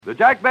The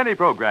Jack Benny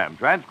Program,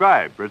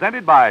 transcribed,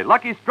 presented by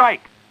Lucky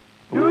Strike.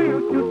 Do you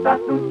toot-ta,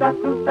 toot-ta,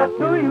 toot-ta,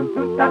 do you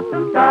toot-ta,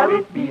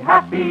 toot-ta, be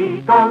happy,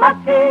 go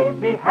lucky,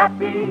 be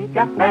happy,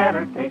 get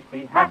better taste,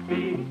 be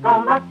happy,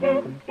 go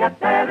lucky, get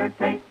better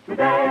taste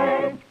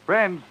today.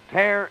 Friends,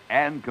 tear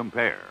and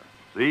compare.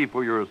 See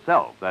for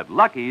yourself that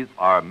Luckies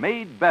are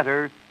made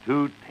better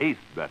to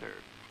taste better.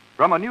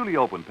 From a newly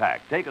opened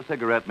pack, take a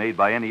cigarette made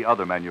by any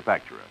other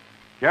manufacturer.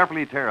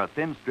 Carefully tear a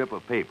thin strip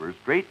of paper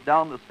straight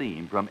down the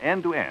seam from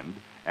end to end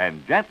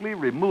and gently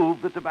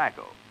remove the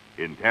tobacco.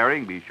 In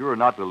tearing, be sure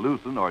not to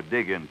loosen or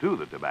dig into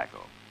the tobacco.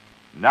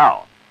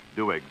 Now,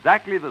 do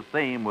exactly the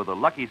same with a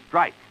Lucky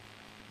Strike.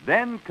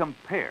 Then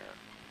compare.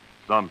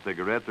 Some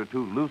cigarettes are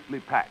too loosely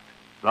packed.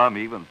 Some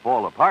even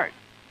fall apart.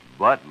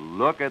 But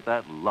look at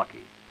that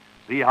Lucky.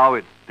 See how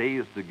it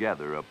stays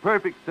together, a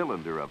perfect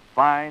cylinder of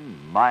fine,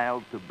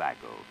 mild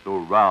tobacco, so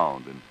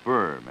round and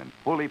firm and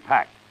fully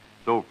packed,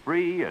 so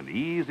free and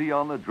easy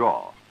on the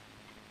draw.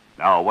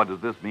 Now, what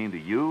does this mean to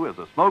you as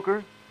a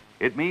smoker?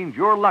 It means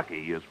your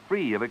Lucky is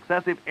free of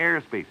excessive air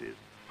spaces,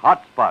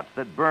 hot spots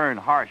that burn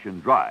harsh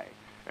and dry,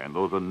 and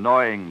those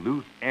annoying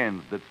loose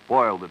ends that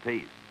spoil the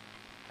taste.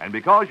 And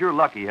because your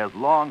Lucky has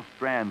long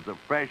strands of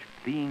fresh,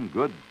 clean,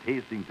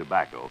 good-tasting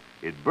tobacco,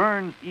 it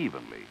burns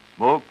evenly,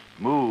 smokes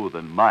smooth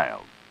and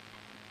mild.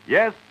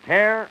 Yes,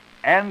 tear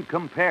and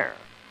compare.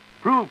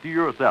 Prove to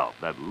yourself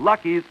that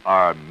Luckies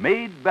are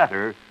made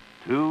better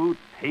to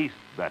taste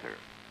better.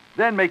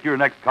 Then make your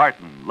next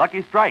carton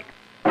Lucky Strike.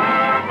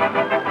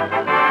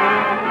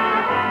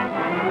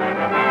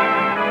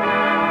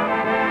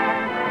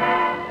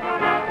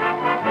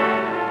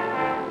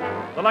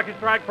 The Lucky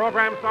Strike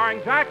program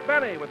starring Jack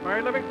Benny with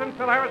Mary Livingston,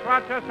 Phil Harris,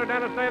 Rochester,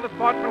 Dennis Day, the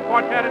Sportsman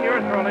Quartet, and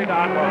yours truly,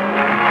 Don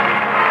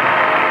Wilson.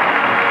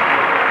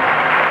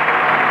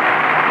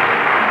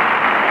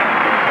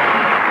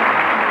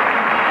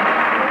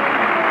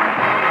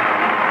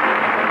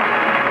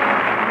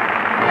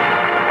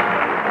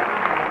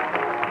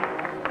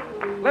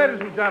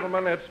 Ladies and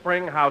gentlemen, it's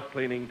spring house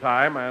cleaning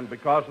time, and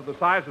because of the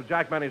size of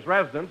Jack Benny's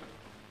residence,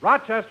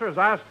 Rochester has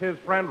asked his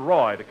friend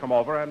Roy to come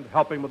over and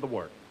help him with the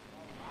work.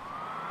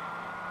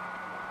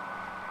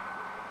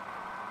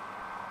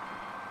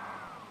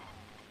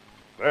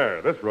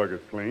 There, this rug is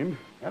cleaned.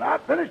 And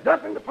I've finished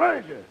dusting the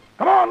furniture.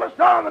 Come on, let's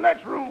start in the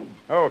next room.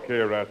 Okay,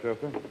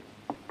 Rochester.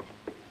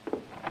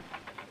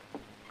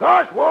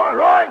 Gosh,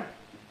 Roy,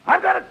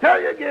 I've got to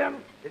tell you again,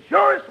 it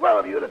sure is swell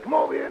of you to come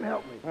over here and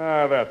help me.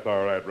 That's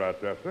all right,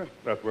 Rochester.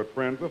 That's what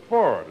friends are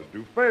for, to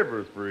do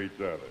favors for each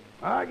other.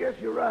 I guess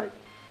you're right.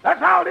 That's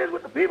how it is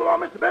with the people on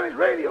Mr. Benny's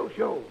radio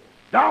show.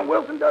 Don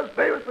Wilson does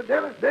favors for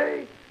Dennis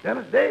Day.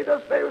 Dennis Day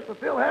does favors for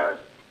Phil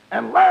Harris.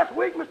 And last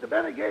week, Mr.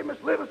 Benny gave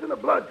Miss Livingston a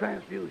blood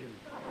transfusion.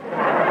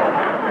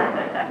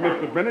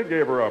 Mr. Benny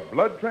gave her a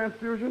blood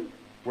transfusion?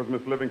 Was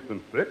Miss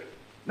Livingston sick?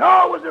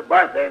 No, it was her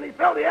birthday, and he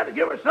felt he had to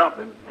give her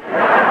something.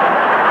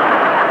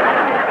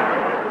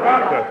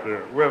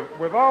 Rochester,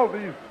 with all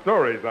these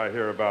stories I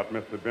hear about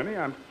Mr. Benny,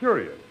 I'm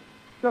curious.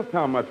 Just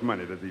how much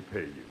money does he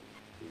pay you?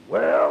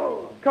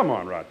 Well... Come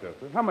on,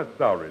 Rochester. How much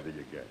salary do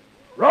you get?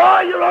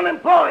 Roy, you're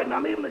unemployed, and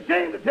I'm even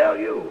ashamed to tell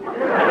you.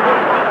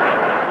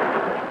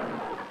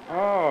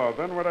 Oh,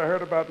 then what I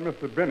heard about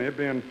Mr. Benny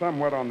being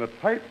somewhat on the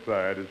tight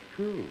side is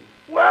true.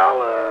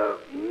 Well,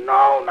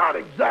 no, not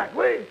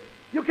exactly.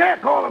 You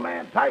can't call a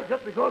man tight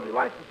just because he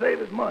likes to save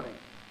his money.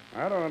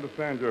 I don't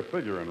understand your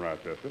figuring,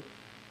 Rochester.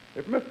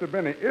 If Mr.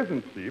 Benny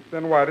isn't cheap,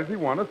 then why does he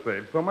want to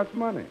save so much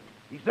money?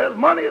 He says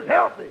money is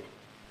healthy.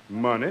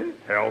 Money?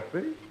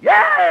 Healthy?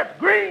 Yeah, it's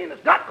green.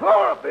 It's got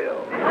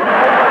chlorophyll.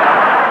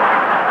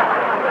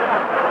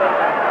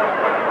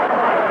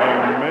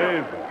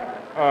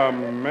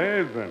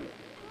 Amazing.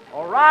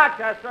 Oh,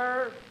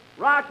 Rochester!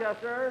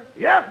 Rochester!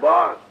 Yes,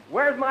 boss?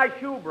 Where's my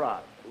shoe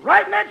brush?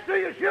 Right next to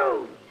your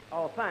shoes.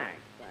 Oh,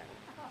 thanks.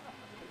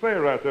 Say,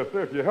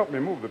 Rochester, if you help me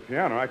move the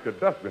piano, I could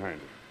dust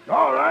behind it.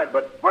 All right,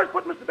 but first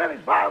put Mr.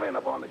 Benny's violin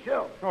up on the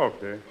shelf.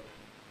 Okay.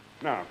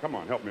 Now, come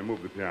on, help me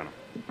move the piano.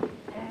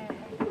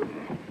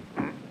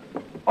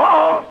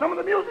 Uh-oh, some of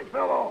the music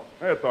fell off.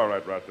 It's all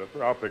right,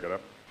 Rochester. I'll pick it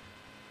up.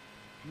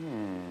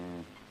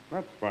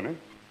 That's funny.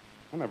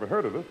 I never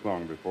heard of this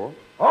song before.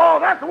 Oh,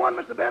 that's the one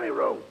Mr. Benny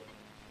wrote.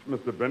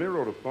 Mr. Benny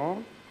wrote a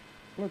song?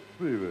 Let's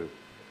see this.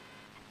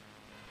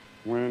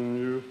 When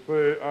you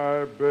say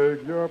I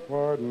beg your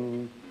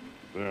pardon,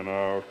 then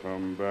I'll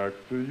come back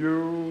to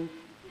you.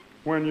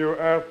 When you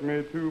ask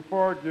me to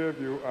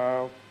forgive you,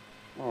 I'll...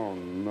 Oh,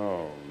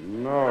 no.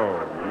 Now,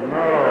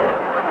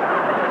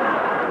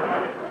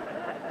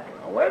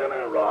 wait a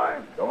minute,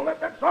 Roy. Don't let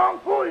that song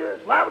fool you.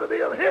 It's liable to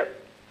be a hit.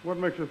 What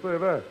makes you say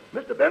that?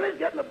 Mr. Benny's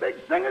getting a big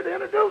singer to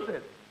introduce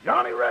it,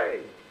 Johnny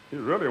Ray. He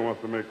really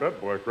wants to make that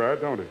boy cry,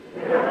 don't he?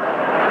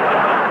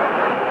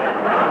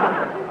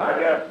 I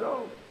guess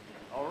so.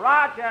 Oh,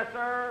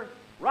 Rochester!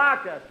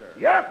 Rochester!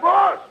 Yes,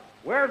 boss?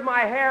 Where's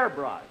my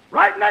hairbrush?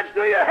 Right next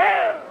to your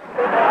hair.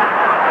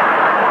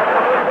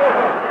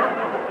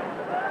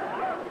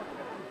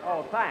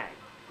 Oh, thanks.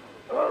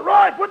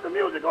 Roy, put the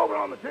music over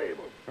on the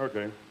table.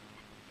 Okay.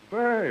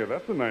 Say,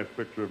 that's a nice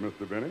picture of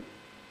Mr. Benny.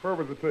 Where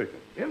was it taken?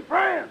 In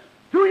France.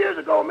 2 years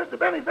ago, Mr.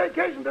 Benny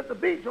vacationed at the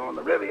beach on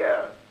the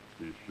Riviera.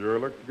 He sure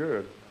looks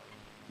good.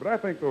 But I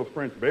think those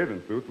French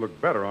bathing suits look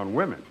better on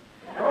women.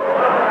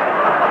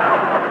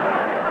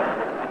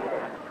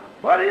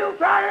 But he'll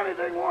try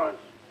anything once.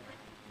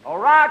 Oh,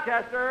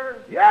 Rochester,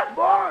 Yes,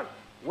 boss.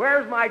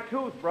 where's my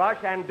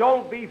toothbrush? And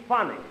don't be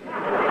funny.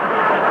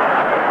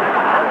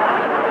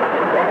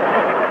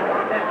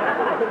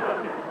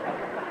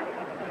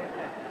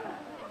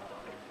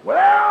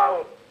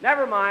 Well,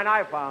 Never mind,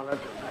 I found it.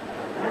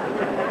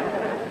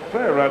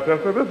 Say,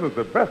 Rochester, this is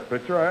the best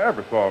picture I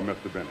ever saw of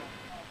Mr. Benny.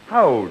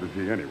 How old is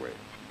he anyway?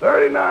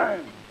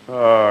 39.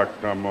 Oh,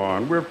 come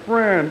on. We're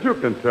friends. You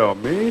can tell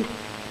me.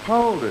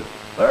 How old is he?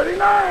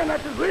 39,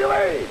 that's his real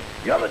age.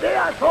 The other day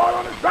I saw it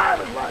on his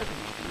driver's license.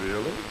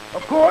 Really?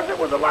 Of course, it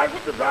was a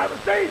license to drive a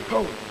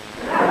stagecoach.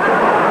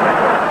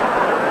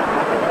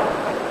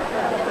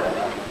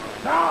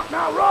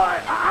 Now, Roy,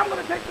 I'm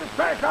going to take this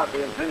trash out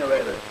the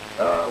incinerator.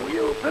 Will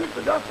you finish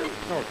the dusting?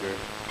 Okay.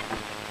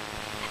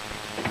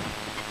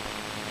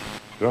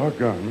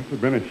 Doggone,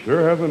 Mr. Benny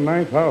sure has a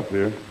nice house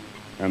here.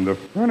 And the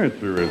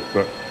furniture is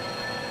so...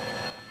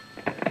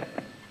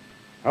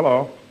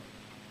 Hello?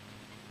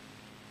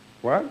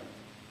 What?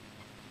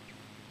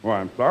 Well,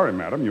 I'm sorry,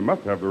 madam. You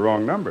must have the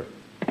wrong number.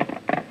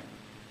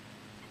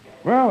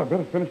 Well, I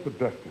better finish the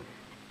dusting.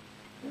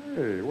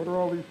 Hey, what are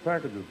all these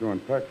packages doing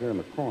packed here in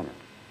the corner?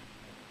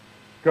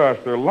 Gosh,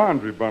 they're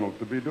laundry bundles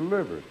to be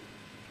delivered.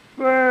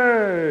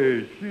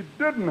 Say, she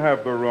didn't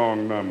have the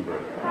wrong number.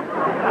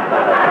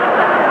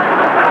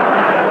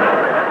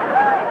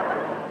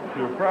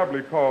 She'll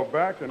probably call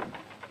back and...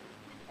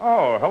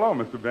 Oh, hello,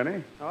 Mr.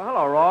 Benny. Oh,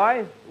 hello,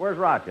 Roy. Where's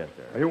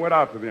Rochester? He went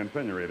out to the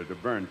incinerator to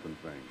burn some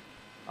things.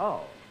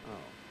 Oh.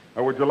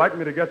 Would you like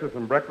me to get you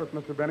some breakfast,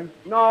 Mr. Benny?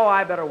 No,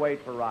 I better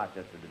wait for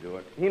Rochester to do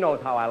it. He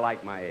knows how I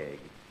like my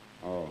eggs.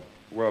 Oh,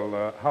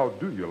 well, how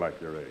do you like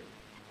your eggs?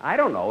 I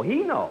don't know.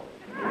 He knows.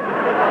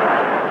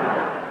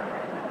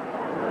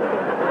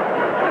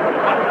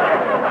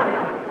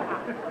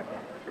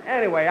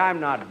 Anyway, I'm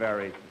not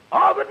very...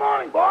 Oh, good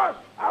morning, boss.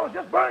 I was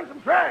just burning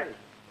some trash.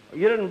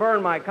 You didn't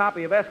burn my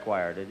copy of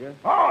Esquire, did you?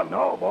 Oh,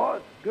 no,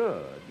 boss.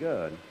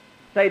 Good.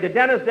 Say, did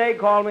Dennis Day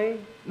call me?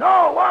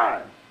 No,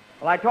 why?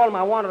 Well, I told him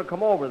I wanted to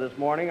come over this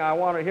morning. I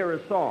want to hear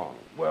his song.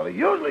 Well, he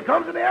usually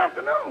comes in the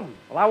afternoon.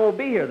 Well, I won't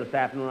be here this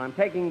afternoon. I'm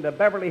taking the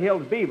Beverly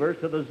Hills Beavers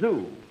to the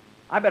zoo.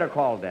 I better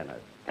call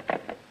Dennis.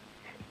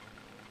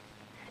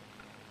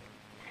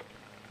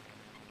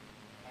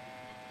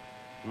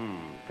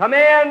 Come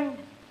in.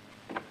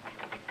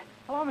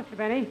 Hello, Mr.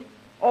 Benny.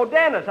 Oh,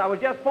 Dennis, I was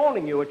just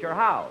phoning you at your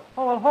house.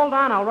 Oh, well, hold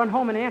on. I'll run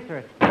home and answer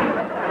it.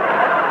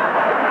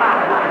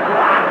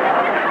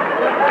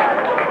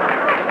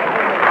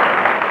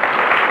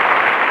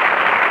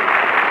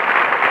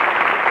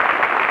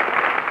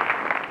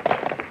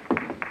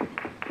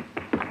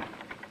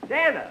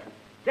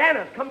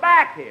 Dennis, come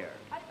back here.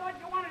 I thought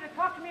you wanted to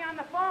talk to me on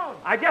the phone.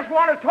 I just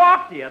want to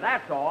talk to you,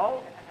 that's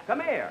all. Come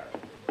here.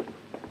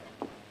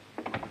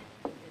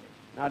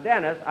 Now,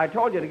 Dennis, I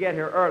told you to get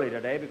here early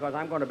today because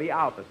I'm going to be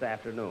out this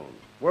afternoon.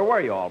 Where were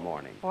you all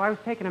morning? Oh, I was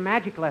taking a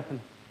magic lesson.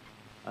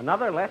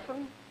 Another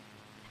lesson?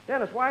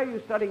 Dennis, why are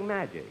you studying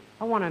magic?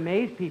 I want to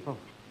amaze people.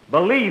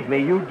 Believe me,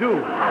 you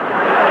do.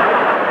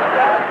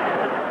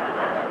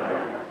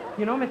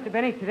 You know, Mr.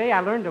 Benny, today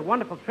I learned a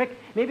wonderful trick.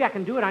 Maybe I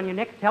can do it on your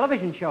next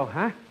television show,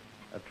 huh?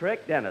 A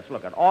trick? Dennis,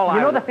 look, at all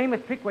You know the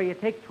famous trick where you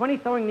take 20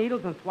 sewing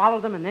needles and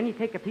swallow them, and then you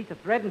take a piece of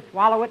thread and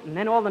swallow it, and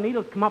then all the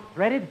needles come up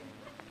threaded?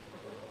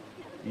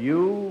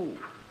 You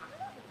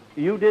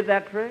did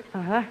that trick?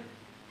 Uh-huh.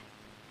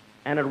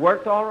 And it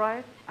worked all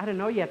right? I don't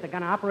know yet. They're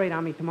going to operate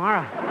on me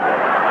tomorrow.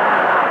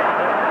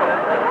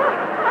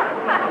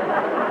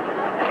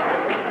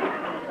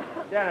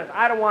 Dennis,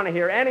 I don't want to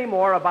hear any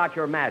more about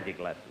your magic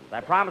lessons.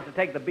 I promised to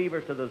take the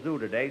Beavers to the zoo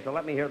today, so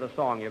let me hear the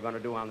song you're going to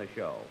do on the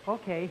show.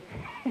 Okay.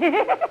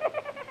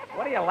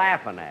 What are you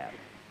laughing at?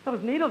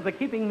 Those needles are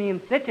keeping me in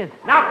stitches.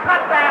 Now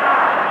cut that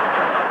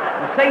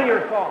out and sing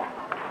your song.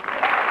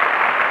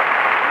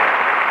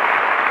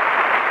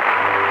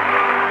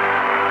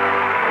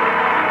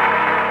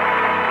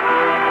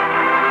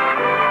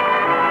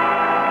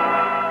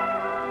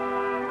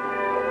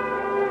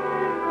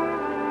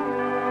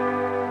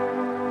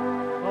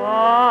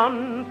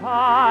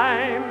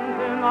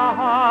 Sometimes in the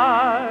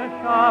hush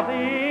of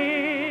the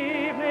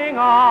evening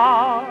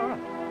hour,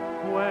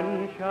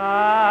 when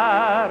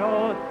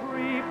shadows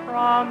creep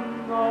from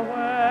the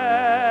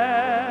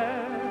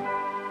west,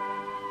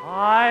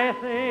 I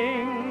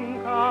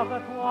think of the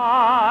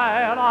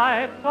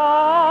twilight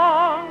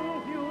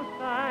songs you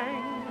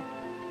sang,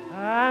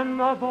 and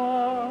the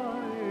boy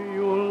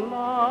you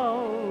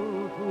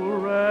loved to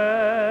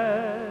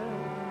rest.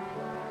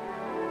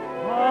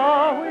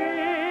 A wee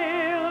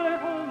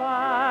little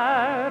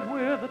lad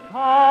with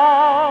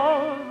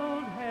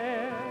tousled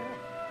hair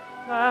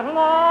that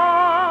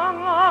long,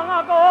 long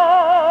ago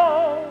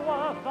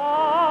was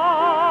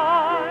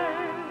thine.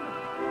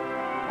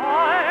 I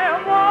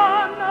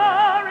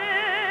wonder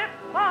if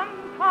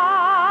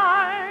sometimes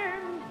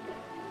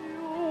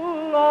you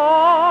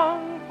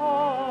long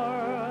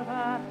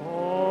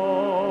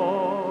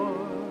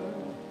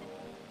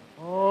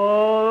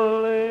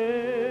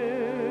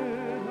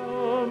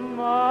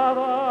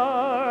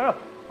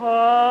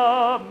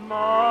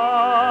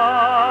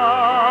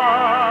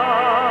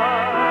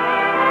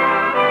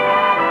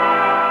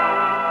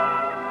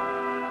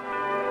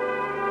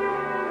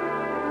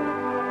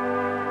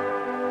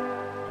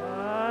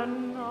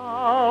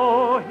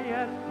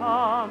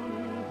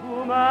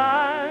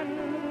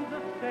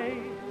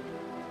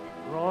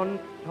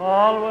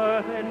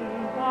worth in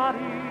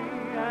body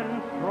and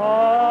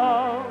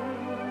strong,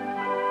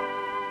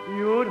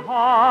 you'd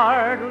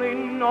hardly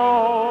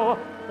know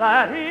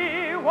that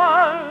he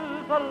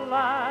was the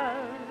lad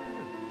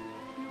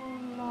you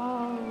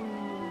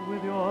loved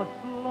with your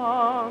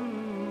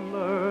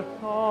slumber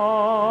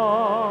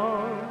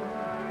song.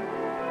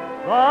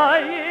 The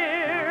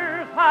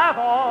years have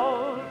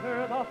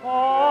altered the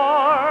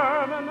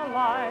form and the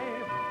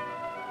life,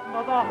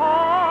 but the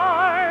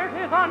heart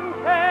is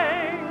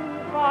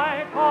unchanged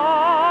by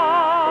time,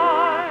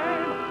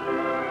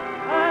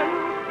 and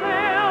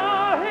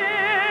still he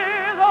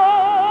is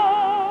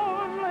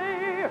only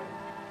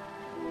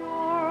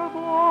your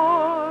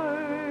boy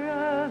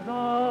as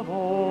of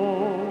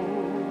old.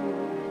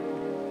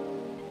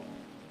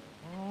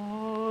 A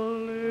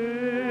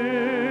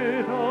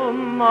little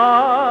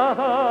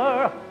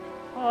mother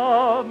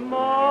of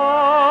mine,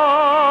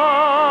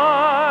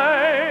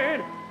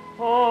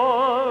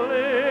 oh,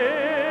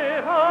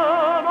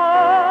 little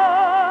mother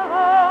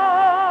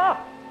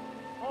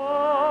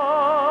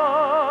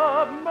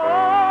of mine.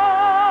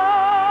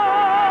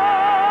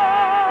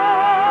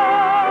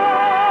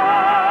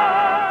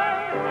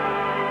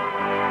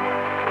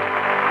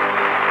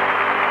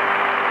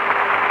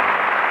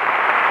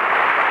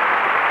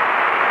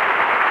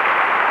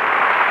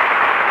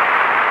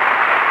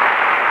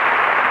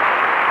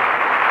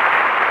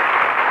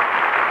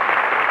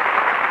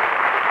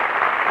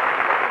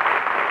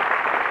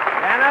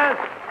 Dennis,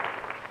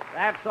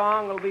 that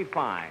song will be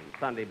fine,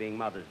 Sunday being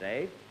Mother's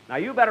Day. Now,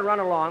 you better run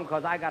along,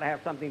 because I got to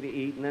have something to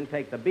eat and then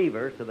take the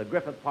Beavers to the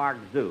Griffith Park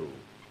Zoo.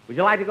 Would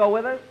you like to go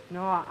with us?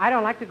 No, I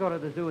don't like to go to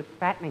the zoo. It's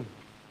fattening.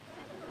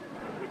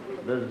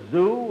 The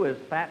zoo is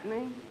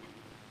fattening?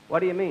 What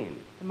do you mean?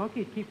 The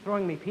monkeys keep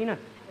throwing me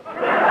peanuts.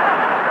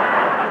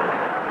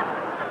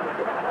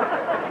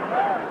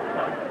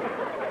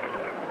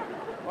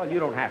 Well, you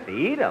don't have to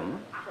eat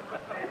them.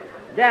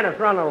 Dennis,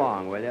 run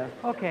along, will you?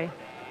 Okay.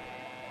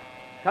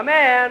 Come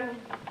in.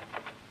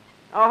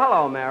 Oh,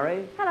 hello,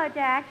 Mary. Hello,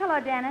 Jack. Hello,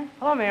 Dennis.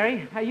 Hello,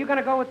 Mary. Are you going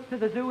to go to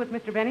the zoo with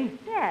Mr. Benny?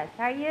 Yes,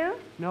 are you?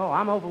 No,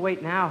 I'm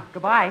overweight now.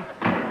 Goodbye.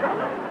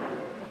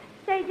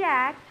 Say,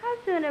 Jack, how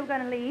soon are we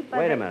going to leave?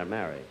 Wait a minute,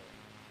 Mary.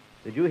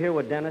 Did you hear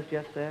what Dennis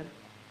just said?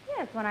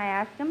 Yes, when I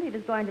asked him if he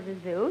was going to the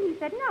zoo, he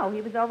said no,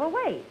 he was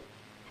overweight.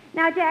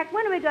 Now, Jack,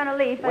 when are we going to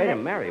leave? Wait a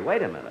minute, Mary,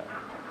 wait a minute.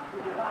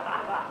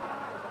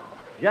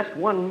 Just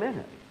 1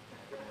 minute.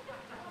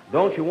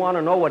 Don't you want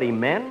to know what he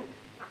meant?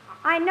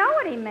 I know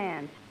what he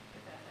meant.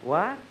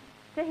 What?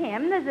 To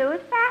him, the zoo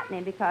is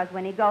fattening because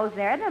when he goes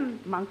there, the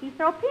monkeys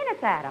throw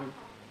peanuts at him.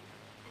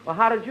 Well,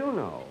 how did you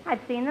know?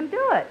 I've seen them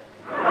do it.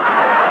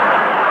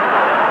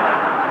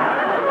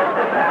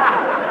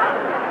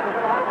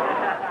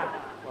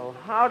 Well,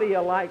 how do you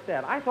like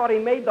that? I thought he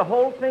made the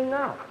whole thing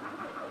up.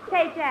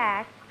 Say,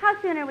 Jack, how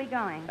soon are we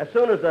going? As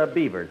soon as the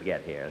Beavers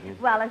get here.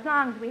 Well, as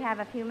long as we have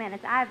a few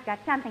minutes, I've got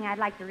something I'd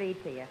like to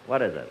read to you.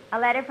 What is it? A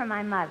letter from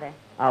my mother.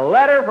 A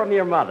letter from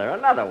your mother.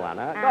 Another one,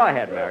 huh? Go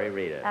ahead, Mary,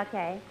 read it.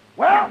 Okay.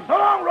 Well, so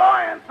long,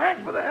 Roy, and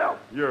thanks for the help.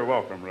 You're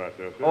welcome,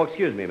 Rochester. Oh,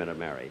 excuse me a minute,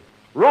 Mary.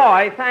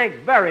 Roy, thanks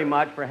very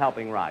much for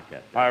helping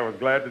Rochester. I was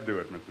glad to do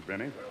it, Mr.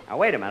 Benny. Now,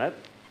 wait a minute.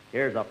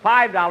 Here's a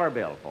 $5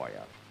 bill for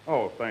you.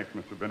 Oh, thanks,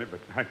 Mr. Benny,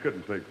 but I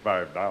couldn't take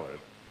 $5.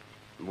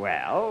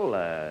 Well,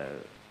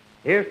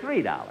 here's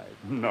 $3.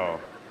 No.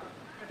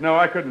 No,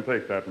 I couldn't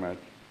take that much.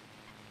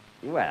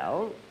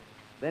 Well,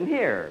 then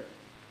here,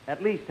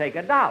 at least take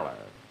 $1.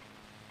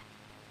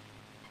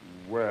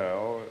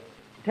 Well,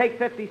 Take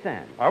 50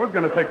 cents. I was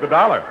going to take the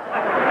dollar.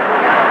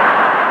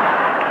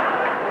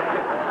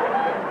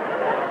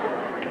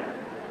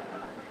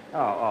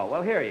 Oh,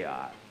 well, here you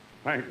are.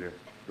 Thank you.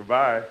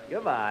 Goodbye.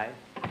 Goodbye.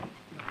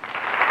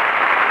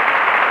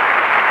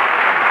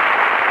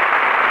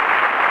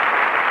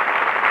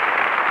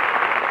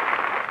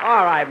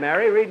 All right,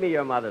 Mary, read me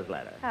your mother's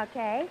letter.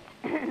 Okay.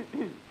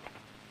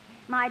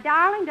 My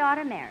darling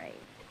daughter Mary,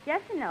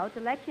 just a note to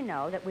let you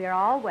know that we are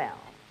all well.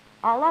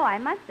 Although I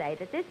must say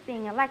that this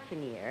being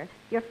election year,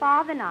 your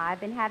father and I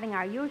have been having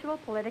our usual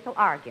political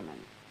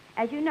arguments.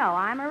 As you know,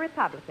 I'm a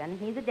Republican,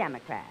 he's a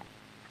Democrat.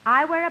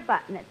 I wear a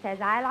button that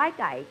says I like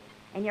Ike,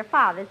 and your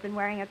father's been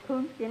wearing a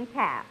coonskin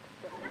cap.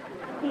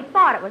 He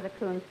thought it was a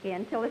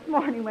coonskin until this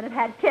morning when it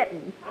had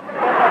kittens.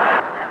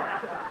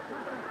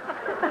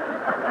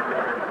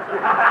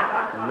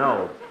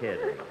 No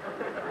kidding.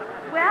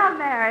 Well,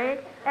 Mary,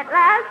 at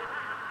last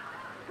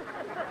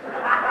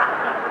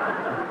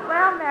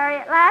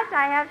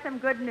I have some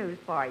good news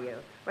for you.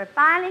 We're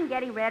finally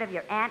getting rid of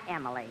your Aunt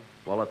Emily.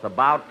 Well, it's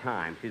about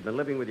time. She's been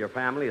living with your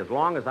family as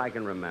long as I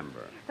can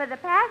remember. For the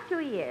past 2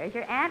 years,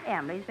 your Aunt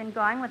Emily's been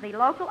going with the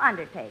local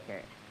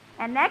undertaker.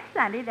 And next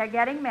Sunday, they're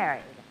getting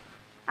married.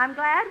 I'm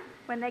glad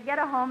when they get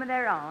a home of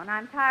their own.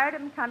 I'm tired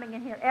of them coming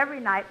in here every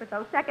night with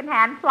those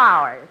second-hand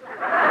flowers.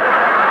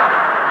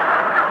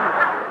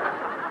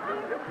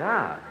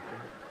 God.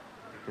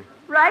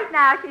 Right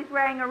now, she's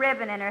wearing a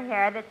ribbon in her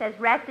hair that says,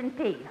 "Rest in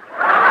peace."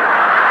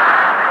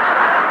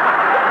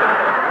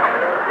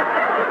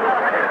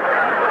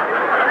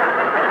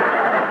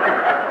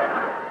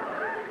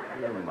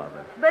 Your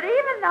mother. But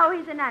even though Joe,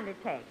 he's an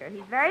undertaker.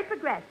 He's very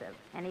progressive,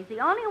 and he's the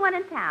only one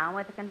in town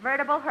with a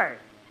convertible hearse.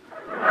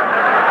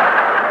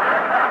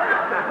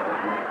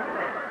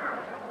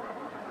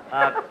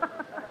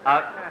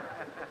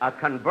 A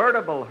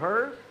convertible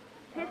hearse?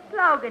 His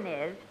slogan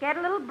is, get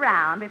a little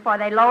brown before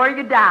they lower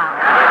you down.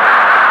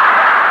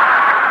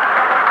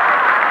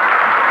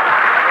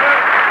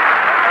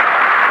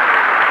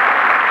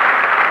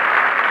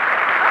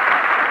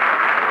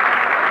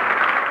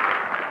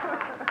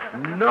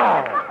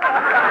 No.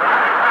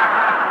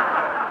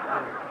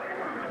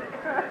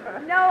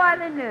 No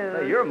other news.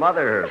 Say, your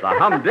mother's a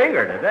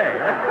humdinger today.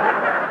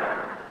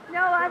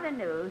 No other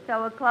news,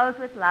 so we'll close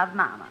with Love,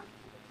 Mama.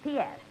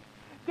 P.S.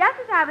 Just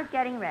as I was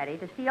getting ready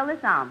to seal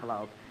this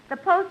envelope, the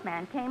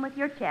postman came with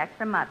your check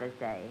for Mother's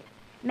Day.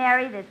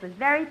 Mary, this was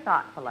very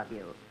thoughtful of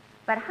you.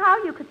 But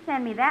how you could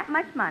send me that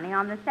much money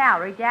on the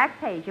salary Jack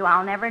pays you,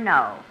 I'll never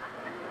know.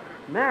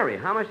 Mary,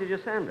 how much did you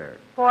send her?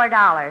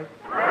 $4.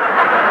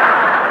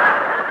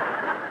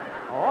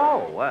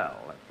 Oh, well,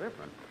 that's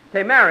different.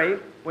 Say, Mary,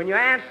 when you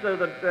answer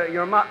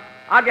your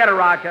I'll get a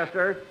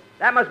Rochester.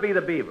 That must be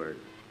the Beavers.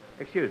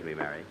 Excuse me,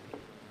 Mary.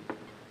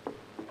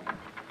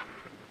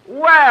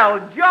 Well,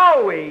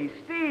 Joey,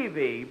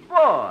 Stevie,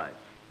 Butch,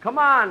 come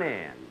on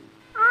in.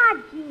 Ah,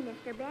 gee,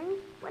 Mr. Benny.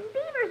 When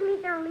Beavers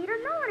meet their leader,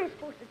 no one is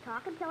supposed to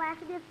talk until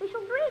after the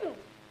official greeting.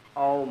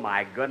 Oh,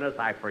 my goodness,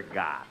 I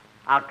forgot.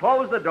 I'll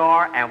close the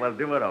door and we'll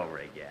do it over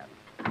again.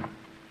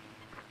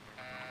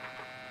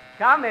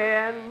 Come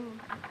in.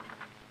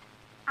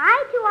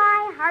 Eye to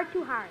eye, heart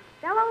to heart,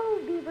 fellow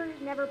Beavers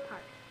never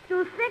part.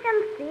 Through thick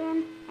and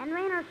thin, and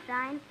rain or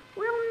shine,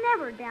 we'll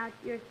never doubt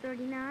you're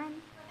 39.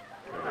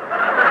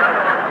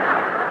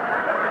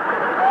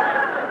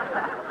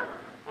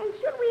 And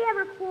should we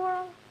ever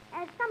quarrel,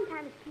 as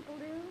sometimes people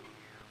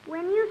do,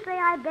 when you say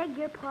I beg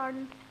your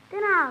pardon,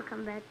 then I'll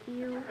come back to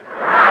you.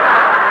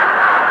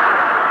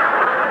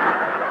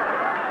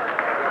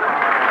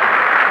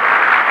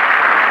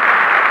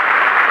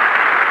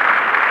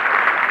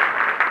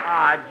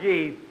 Ah,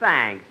 gee,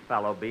 thanks,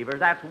 fellow Beavers.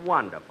 That's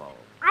wonderful.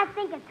 I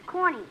think it's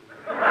corny.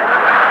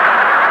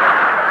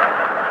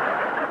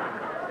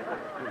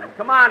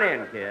 Come on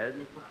in,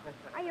 kids.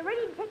 Are you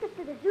ready to take us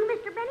to the zoo,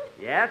 Mr. Benny?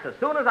 Yes, as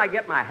soon as I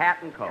get my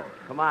hat and coat.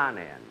 Come on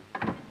in.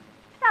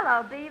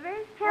 Hello,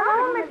 Beavers.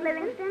 Hello, Miss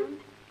Livingston.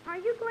 Are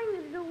you going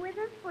to the zoo with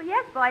us? Well,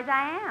 yes, boys,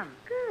 I am.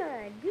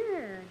 Good,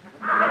 good.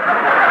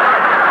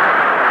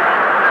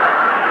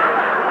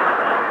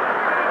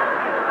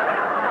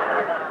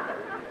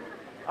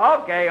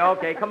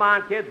 Okay. Come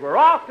on, kids. We're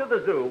off to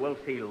the zoo. We'll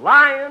see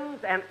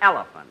lions and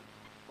elephants.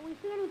 Will we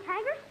see any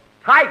tigers?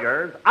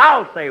 Tigers?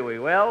 I'll say we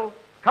will.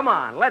 Come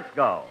on, let's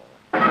go.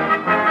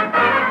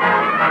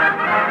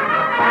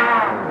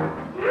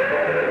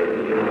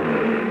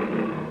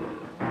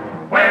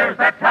 Where's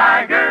that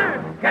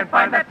tiger? Can't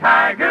find that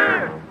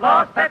tiger.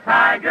 Lost that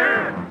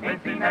tiger.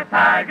 Ain't seen that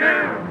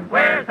tiger.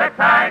 Where's that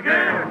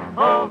tiger?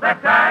 Oh,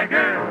 that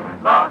tiger.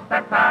 Lost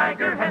that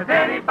tiger. Has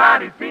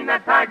anybody seen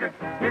that tiger?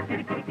 Here,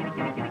 kitty, kitty, kitty,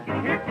 kitty, kitty,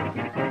 kitty. Here,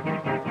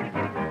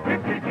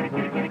 kitty, kitty,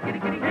 kitty, kitty,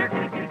 kitty. Here,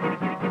 kitty, kitty, kitty,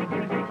 kitty, kitty,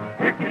 kitty. Here, kitty, kitty, kitty, kitty, kitty, kitty.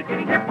 Here, kitty,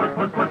 kitty, here, puss,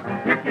 puss, puss.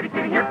 Here, kitty,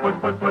 kitty, here, puss,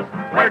 puss, puss.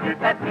 Where did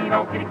that mean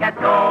old kitty cat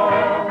go?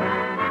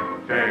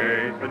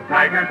 Chasing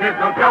tigers is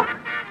no joke.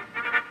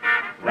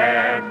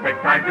 Let's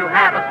take time to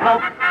have a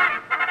smoke.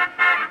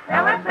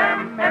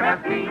 LSM,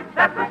 MFP,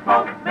 that's the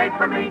smoke made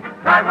for me.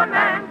 Try one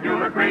and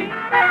you'll agree.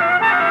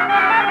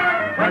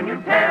 When you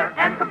tear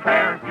and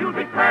compare, you'll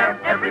declare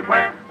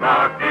everywhere,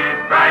 Lucky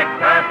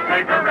Strike's a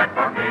cigarette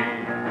for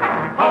me.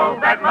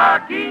 Hold that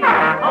lucky,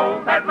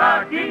 hold that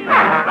lucky,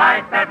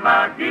 light that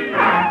lucky,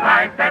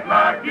 light that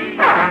lucky,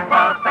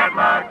 puff that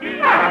lucky,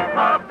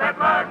 puff that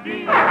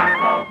lucky,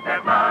 smoke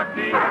that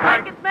lucky.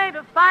 Like it's made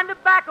of fine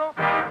tobacco.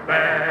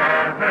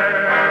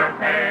 Better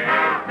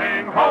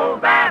tasting,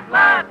 hold that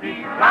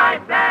lucky,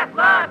 light that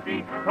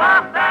lucky,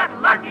 puff that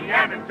lucky,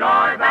 and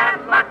enjoy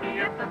that lucky.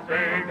 It's a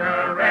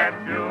cigarette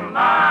you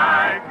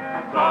like,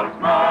 so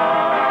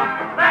smoke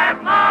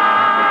that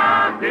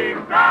lucky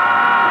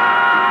strike.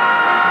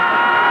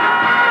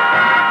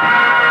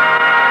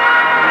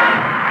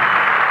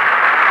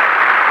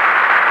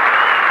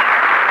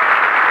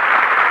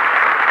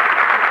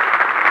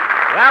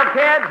 Well,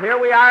 kids, here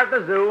we are at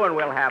the zoo, and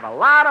we'll have a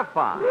lot of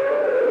fun.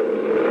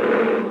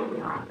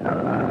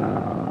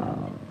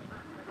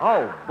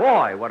 Oh,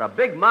 boy, what a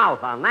big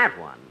mouth on that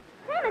one.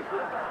 Say,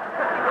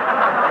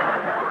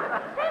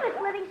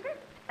 Miss Livingston,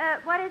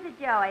 What is it,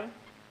 Joey?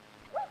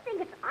 we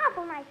think it's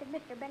awful nice of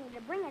Mr. Benny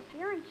to bring us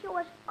here and show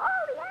us all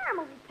the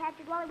animals he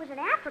captured while he was in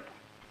Africa.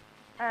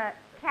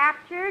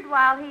 Captured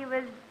while he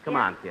was... Come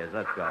on, kids,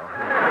 let's go.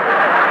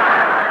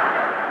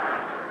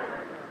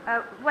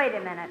 Wait a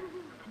minute.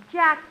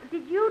 Jack,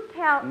 did you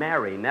tell...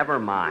 Mary, never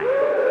mind.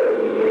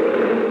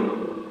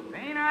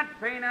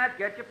 Peanuts,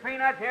 get your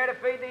peanuts here to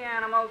feed the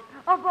animals.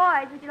 Oh,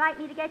 boys, would you like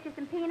me to get you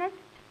some peanuts?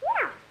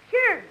 Yeah,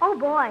 sure. Oh,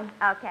 boy.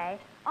 Okay.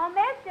 Oh,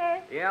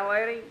 mister. Yeah,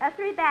 lady?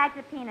 3 bags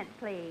of peanuts,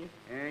 please.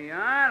 Here you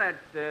are.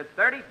 That's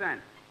 30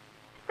 cents.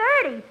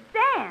 30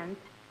 cents?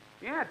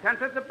 Yeah, 10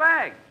 cents a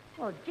bag.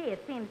 Well, gee,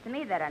 it seems to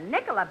me that a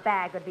nickel a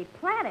bag would be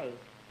plenty.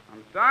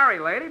 I'm sorry,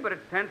 lady, but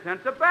it's 10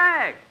 cents a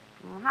bag.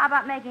 Well, how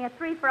about making it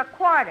 3 for a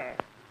quarter?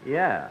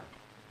 Yeah.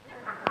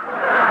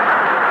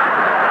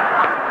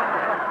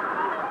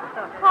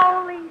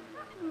 Holy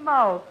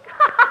smoke.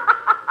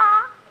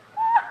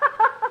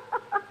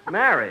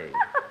 Mary,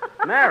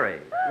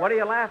 what are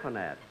you laughing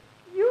at?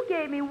 You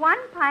gave me 1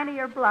 pint of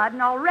your blood,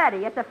 and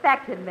already it's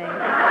affected me.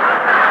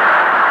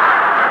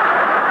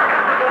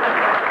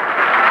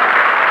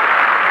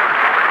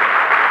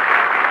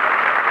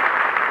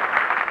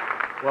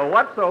 Well,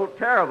 what's so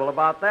terrible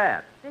about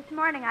that? This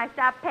morning I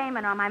stopped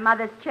payment on my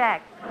mother's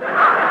check.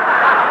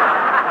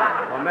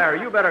 Well,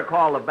 Mary, you better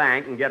call the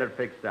bank and get it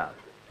fixed up.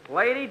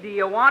 Lady, do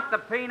you want the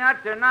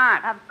peanuts or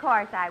not? Of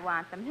course I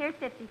want them. Here's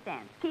 50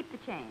 cents. Keep the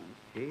change.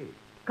 Gee.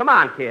 Come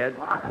on, kid.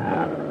 Hey,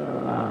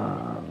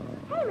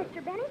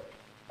 Mr. Benny,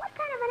 what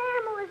kind of an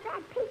animal is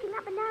that pacing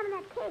up and down in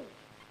that cage?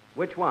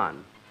 Which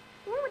one?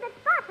 The one with that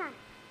spot on it.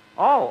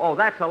 Oh,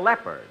 that's a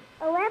leopard.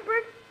 A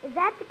leopard? Is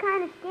that the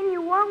kind of skin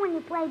you wore when you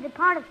played the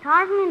part of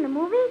Tarzan in the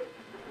movies?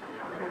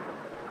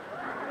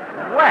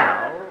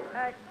 Well...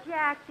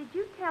 Jack, did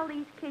you tell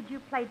these kids you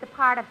played the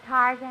part of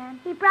Tarzan?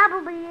 He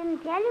probably didn't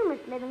tell you, Miss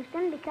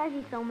Livingston, because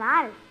he's so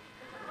modest.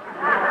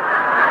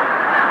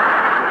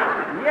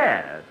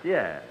 Yes.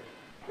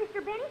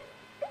 Mr. Benny,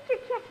 beat your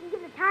chest and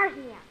give the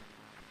Tarzan yell.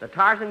 The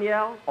Tarzan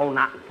yell? Oh,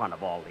 not in front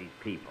of all these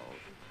people.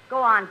 Go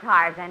on,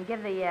 Tarzan.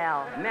 Give the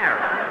yell.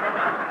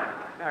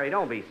 Mary,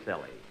 don't be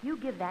silly. You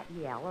give that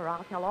yell, or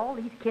I'll tell all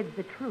these kids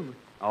the truth.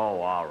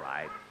 Oh, all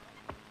right.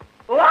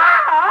 What's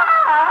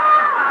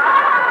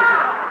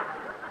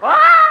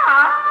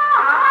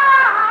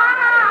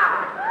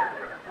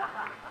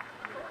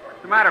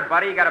the matter,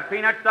 buddy? You got a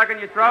peanut stuck in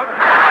your throat?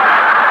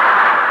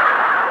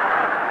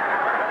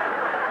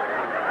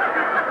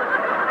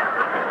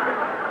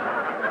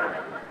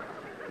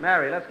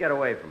 Mary, let's get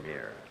away from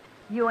here.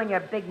 You and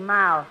your big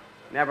mouth.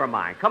 Never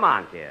mind. Come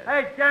on, kid.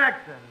 Hey,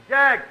 Jackson.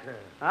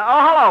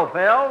 Hello,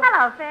 Phil.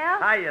 Hello, Phil.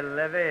 Hiya,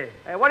 Livy.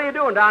 Hey, what are you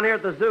doing down here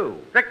at the zoo?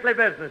 Strictly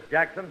business,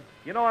 Jackson.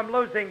 You know I'm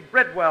losing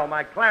Bridwell,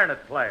 my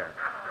clarinet player.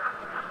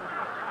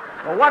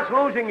 Well, what's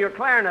losing your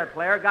clarinet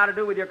player got to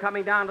do with your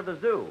coming down to the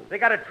zoo? They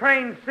got a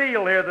trained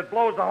seal here that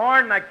blows a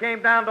horn, and I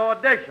came down to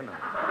audition him.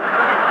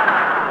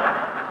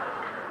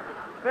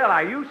 Phil,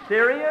 are you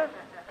serious?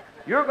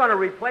 You're going to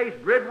replace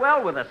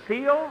Bridwell with a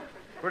seal?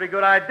 Pretty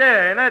good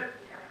idea, ain't it?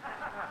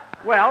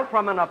 Well,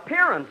 from an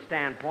appearance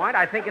standpoint,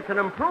 I think it's an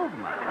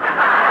improvement.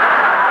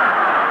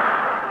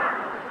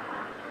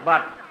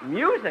 But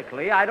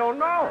musically, I don't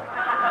know.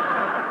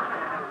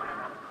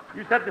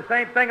 You said the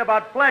same thing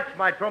about Fletch,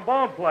 my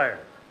trombone player.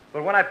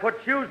 But when I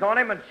put shoes on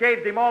him and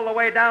shaved him all the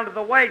way down to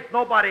the waist,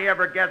 nobody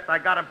ever guessed I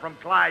got him from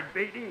Clyde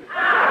Beatty.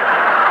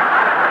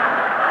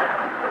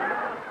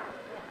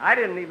 I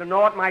didn't even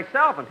know it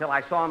myself until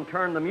I saw him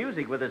turn the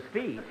music with his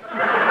feet.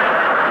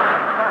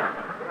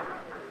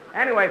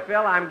 Anyway,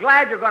 Phil, I'm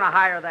glad you're going to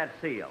hire that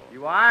seal.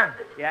 You are?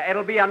 Yeah,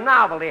 it'll be a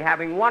novelty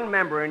having one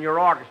member in your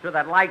orchestra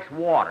that likes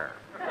water.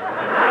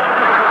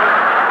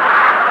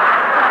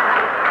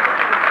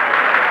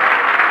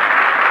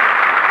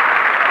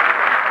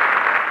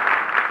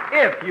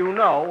 If you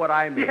know what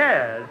I mean.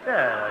 Yes. Oh,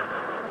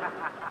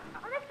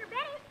 Mr.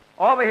 Benny.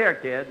 Over here,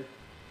 kid.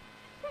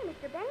 Hey,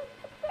 Mr. Benny,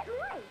 it's getting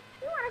late.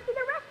 We want to see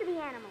the rest of the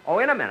animals. Oh,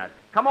 in a minute.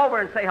 Come over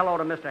and say hello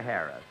to Mr.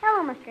 Harris.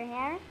 Hello, Mr.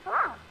 Harris.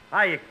 Hello.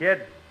 Hiya,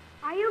 kid.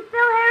 Are you Phil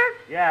Harris?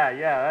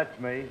 Yeah, that's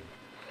me.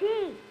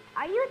 Gee,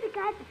 are you the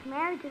guy that's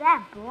married to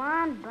that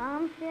blonde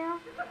bombshell?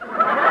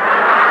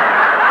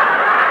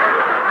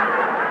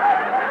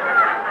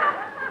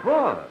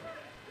 Good.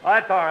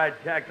 That's all right,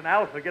 Jackson.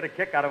 Alice will get a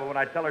kick out of it when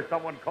I tell her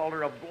someone called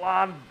her a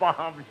blonde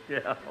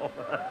bombshell.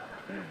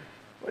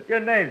 What's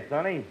your name,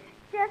 Sonny?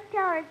 Just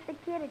tell her it's the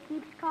kid that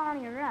keeps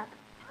calling her up.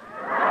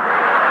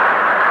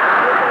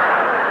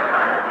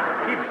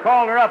 Keeps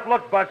calling her up.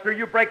 Look, Buster,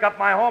 you break up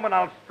my home and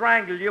I'll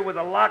strangle you with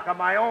a lock of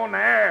my own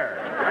hair.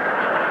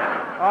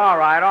 All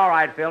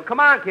right, Phil. Come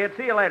on, kid.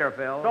 See you later,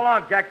 Phil. So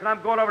long, Jackson.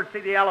 I'm going over to see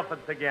the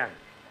elephants again.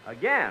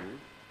 Again?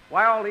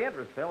 Why all the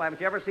interest, Phil? Haven't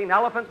you ever seen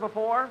elephants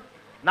before?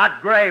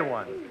 Not gray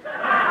ones.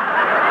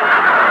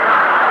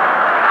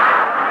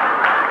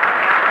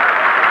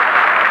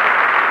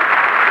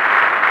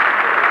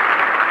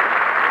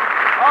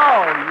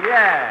 Oh,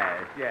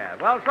 yes.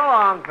 Well, so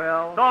long,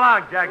 Phil. So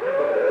long, Jackson.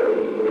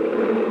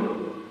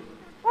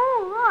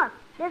 Oh, look.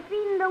 They're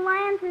feeding the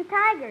lions and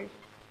tigers.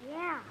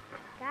 Yeah.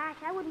 Gosh,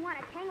 I wouldn't want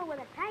to tangle with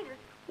a tiger.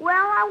 Well,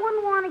 I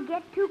wouldn't want to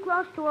get too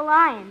close to a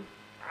lion.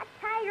 A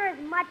tiger is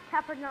much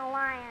tougher than a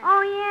lion.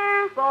 Oh,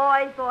 yeah?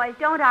 Boys,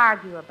 don't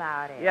argue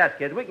about it. Yes,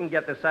 kid, we can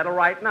get this settled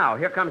right now.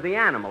 Here comes the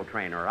animal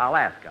trainer. I'll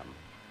ask him.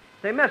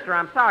 Say, mister,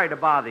 I'm sorry to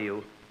bother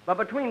you, but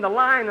between the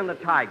lion and the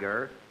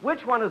tiger,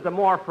 which one is the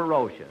more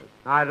ferocious?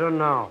 I don't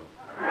know.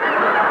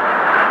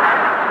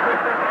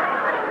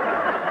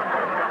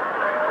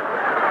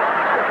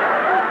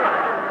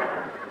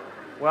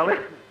 Well,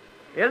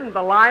 isn't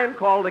the lion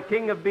called the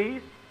king of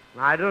beasts?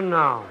 I don't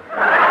know.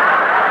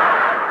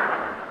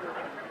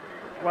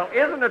 Well,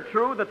 isn't it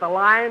true that the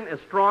lion is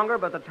stronger,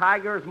 but the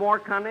tiger is more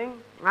cunning?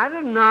 I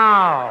didn't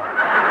know.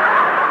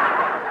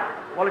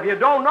 Well, if you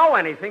don't know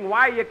anything,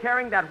 why are you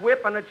carrying that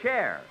whip and a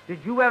chair? Did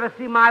you ever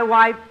see my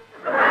wife?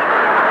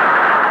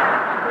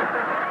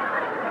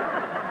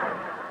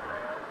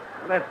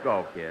 Let's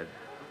go, kids.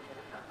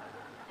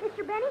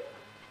 Mr. Benny,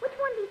 which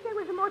one do you say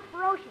was the most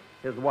ferocious?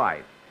 His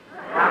wife.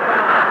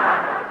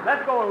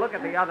 Let's go and look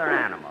at the other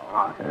animal.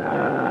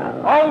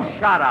 Oh,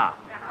 shut up.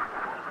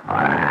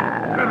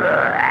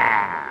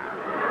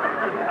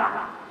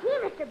 Gee,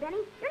 Mr. Benny,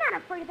 you're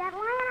not afraid of that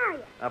lion, are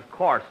you? Of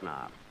course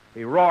not. If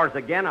he roars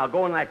again, I'll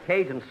go in that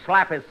cage and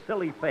slap his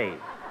silly face.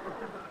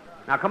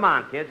 Now, come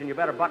on, kids, and you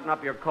better button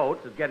up your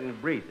coats. It's getting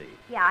breezy.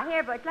 Yeah,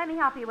 here, Butch, let me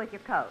help you with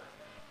your coat.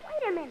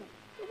 Wait a minute.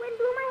 The wind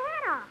blew my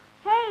hat off.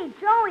 Hey,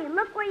 Joey,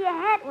 look where your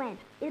hat went.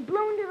 It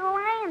blew into the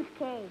lion's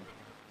cage.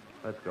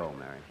 Let's go,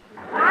 Mary.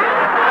 Lion's cage?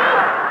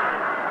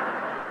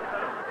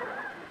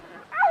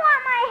 I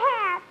want my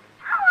hat.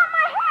 I want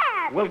my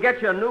hat. We'll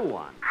get you a new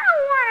one. I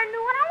don't want a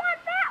new one. I want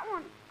that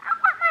one. I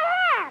want my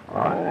hat.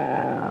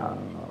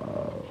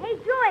 Hey,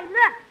 Joey,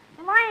 look.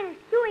 The lion is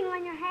chewing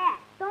on your hat.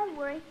 Don't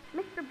worry.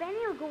 Mr. Benny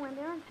will go in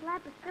there and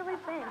slap his silly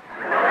face.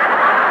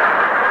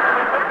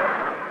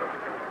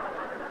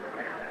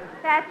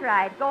 That's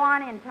right. Go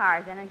on in,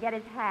 Tarzan, and get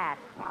his hat.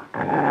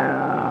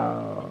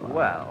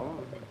 Well.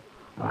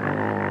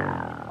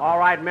 All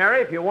right,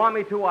 Mary, if you want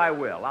me to, I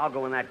will. I'll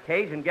go in that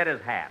cage and get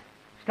his hat.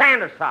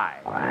 Stand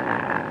aside.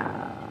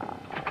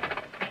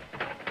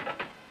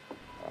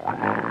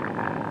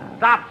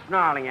 Stop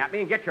snarling at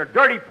me and get your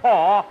dirty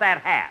paw off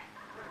that hat.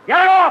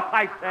 Get it off,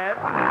 I said.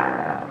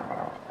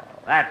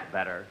 That's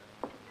better.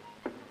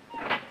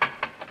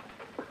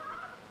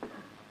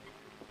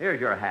 Here's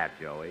your hat,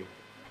 Joey.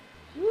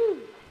 Gee,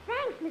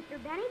 thanks,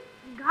 Mr. Benny.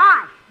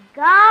 Gosh,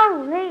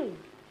 golly.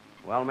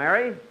 Well,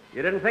 Mary,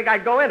 you didn't think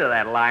I'd go into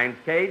that lion's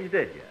cage,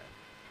 did you?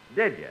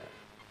 Did you?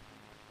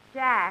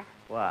 Jack,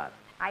 What?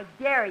 I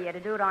dare you to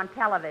do it on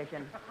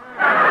television.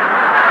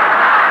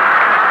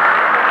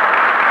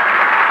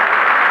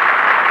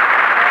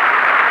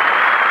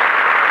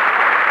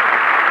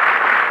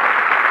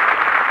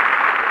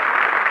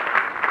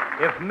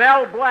 If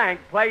Mel Blanc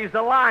plays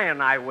the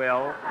lion, I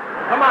will.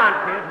 Come on,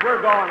 kids,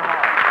 we're going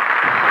home.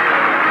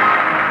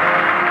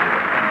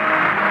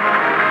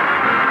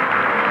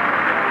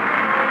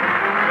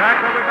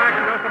 Jack, we'll be back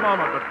in just a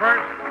moment, but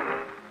first...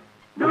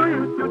 Do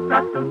you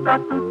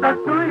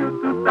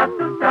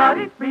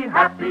be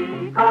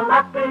happy, go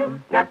lucky,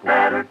 get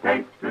better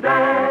taste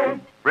today.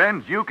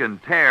 Friends, you can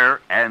tear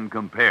and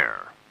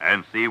compare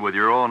and see with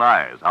your own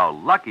eyes how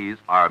Lucky's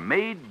are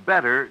made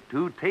better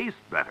to taste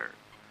better.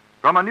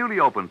 From a newly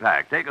opened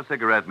pack, take a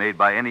cigarette made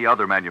by any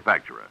other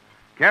manufacturer.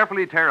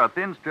 Carefully tear a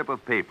thin strip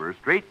of paper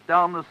straight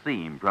down the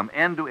seam from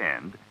end to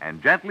end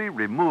and gently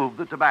remove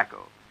the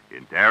tobacco.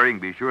 In tearing,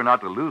 be sure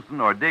not to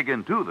loosen or dig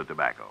into the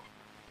tobacco.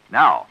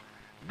 Now,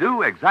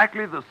 do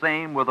exactly the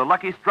same with a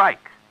Lucky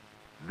Strike.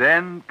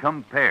 Then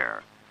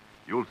compare.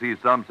 You'll see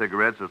some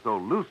cigarettes are so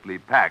loosely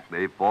packed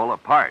they fall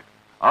apart.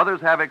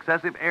 Others have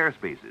excessive air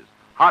spaces,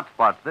 hot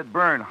spots that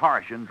burn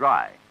harsh and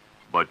dry.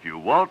 But you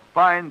won't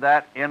find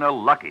that in a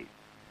Lucky.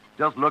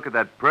 Just look at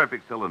that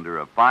perfect cylinder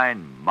of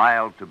fine,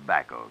 mild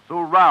tobacco.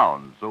 So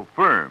round, so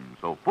firm,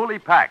 so fully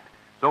packed,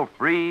 so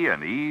free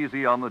and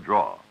easy on the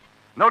draw.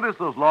 Notice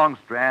those long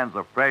strands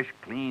of fresh,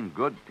 clean,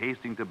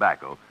 good-tasting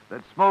tobacco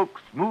that smoke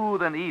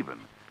smooth and even,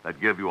 that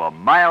give you a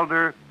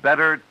milder,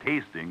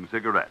 better-tasting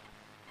cigarette.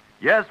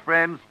 Yes,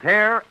 friends,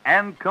 tear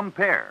and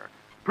compare.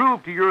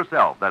 Prove to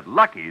yourself that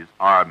Lucky's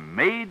are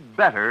made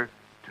better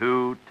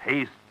to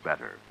taste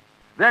better.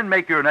 Then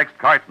make your next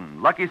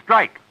carton Lucky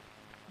Strike.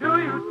 Do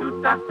you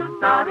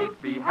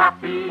be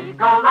happy,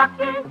 go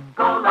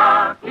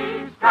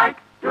lucky, strike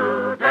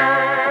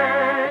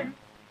today.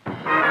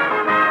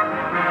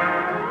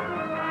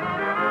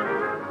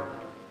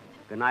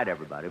 Good night,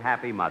 everybody.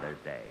 Happy Mother's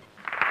Day.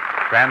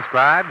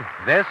 Transcribed,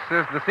 this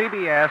is the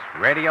CBS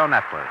Radio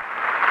Network.